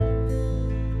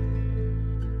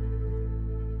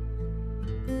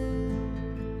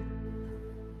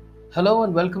Hello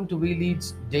and welcome to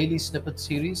WeLead's Daily Snippet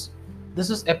series. This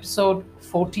is episode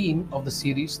 14 of the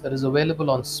series that is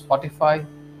available on Spotify,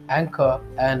 Anchor,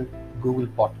 and Google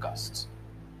Podcasts,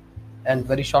 and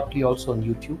very shortly also on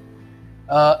YouTube.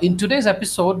 In today's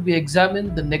episode, we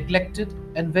examine the neglected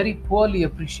and very poorly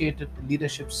appreciated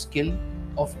leadership skill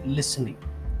of listening.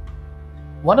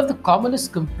 One of the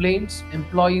commonest complaints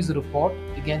employees report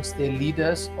against their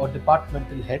leaders or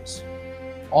departmental heads,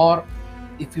 or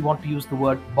if you want to use the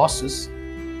word bosses,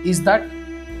 is that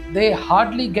they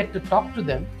hardly get to talk to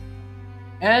them,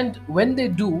 and when they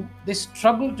do, they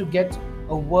struggle to get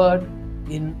a word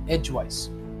in edgewise.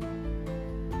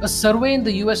 A survey in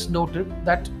the US noted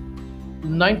that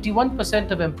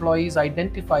 91% of employees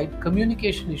identified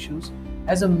communication issues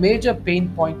as a major pain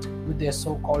point with their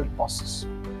so called bosses.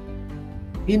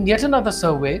 In yet another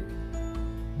survey,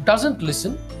 doesn't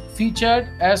listen featured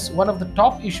as one of the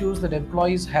top issues that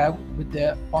employees have with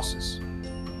their bosses.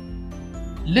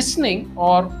 Listening,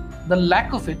 or the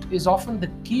lack of it, is often the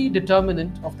key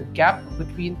determinant of the gap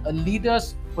between a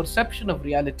leader's perception of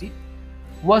reality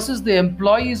versus the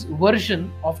employee's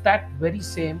version of that very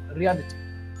same reality.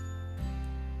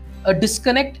 A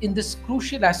disconnect in this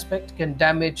crucial aspect can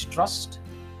damage trust,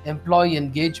 employee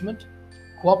engagement,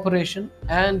 cooperation,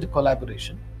 and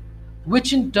collaboration,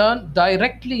 which in turn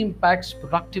directly impacts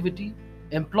productivity,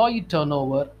 employee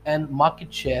turnover, and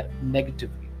market share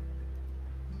negatively.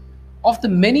 Of the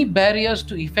many barriers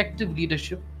to effective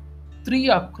leadership, three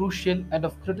are crucial and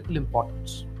of critical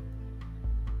importance.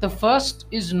 The first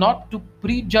is not to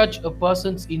prejudge a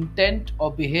person's intent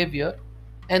or behavior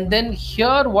and then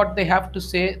hear what they have to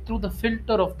say through the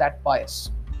filter of that bias.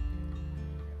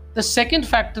 The second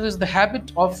factor is the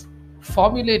habit of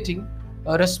formulating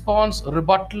a response, a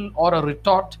rebuttal, or a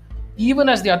retort even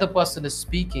as the other person is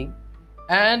speaking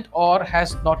and or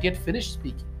has not yet finished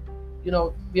speaking.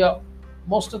 We are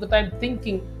most of the time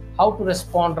thinking how to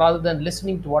respond rather than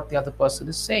listening to what the other person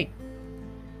is saying.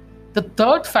 The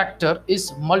third factor is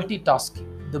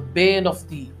multitasking, the bane of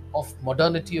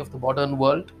modernity, of the modern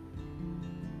world.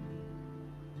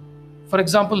 For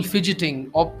example, fidgeting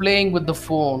or playing with the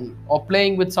phone or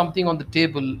playing with something on the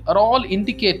table are all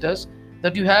indicators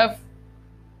that you have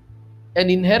an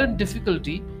inherent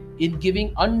difficulty in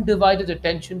giving undivided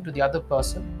attention to the other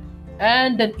person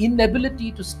and an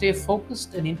inability to stay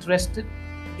focused and interested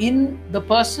in the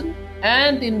person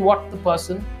and in what the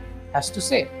person has to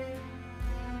say.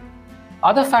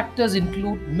 Other factors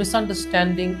include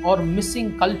misunderstanding or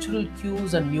missing cultural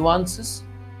cues and nuances.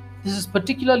 This is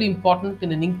particularly important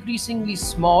in an increasingly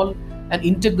small and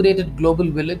integrated global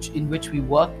village in which we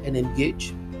work and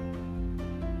engage.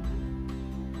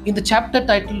 In the chapter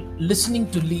titled Listening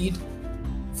to Lead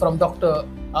from Dr.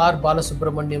 R.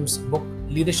 Balasubramaniam's book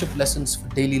Leadership Lessons for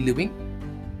Daily Living,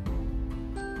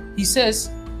 he says,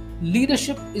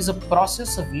 leadership is a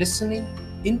process of listening,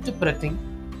 interpreting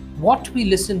what we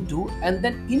listen to, and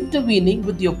then intervening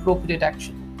with the appropriate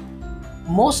action.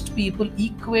 Most people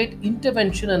equate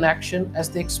intervention and action as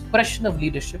the expression of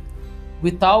leadership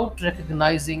without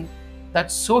recognizing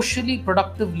that socially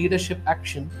productive leadership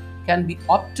action can be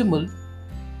optimal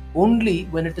only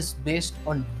when it is based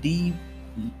on deep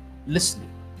listening.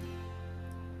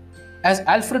 As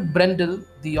Alfred Brendel,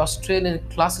 the Australian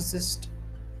classicist,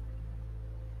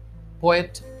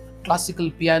 poet,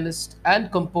 classical pianist, and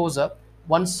composer,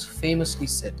 once famously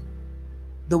said,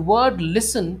 the word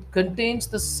listen contains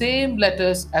the same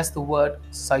letters as the word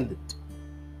silent.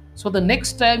 So the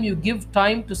next time you give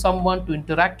time to someone to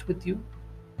interact with you,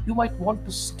 you might want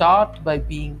to start by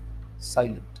being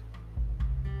silent.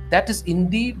 That is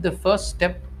indeed the first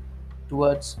step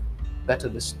towards better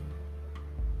listening.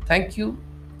 Thank you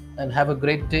and have a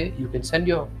great day. You can send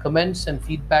your comments and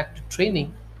feedback to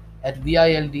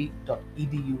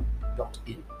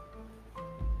training@vild.edu.in.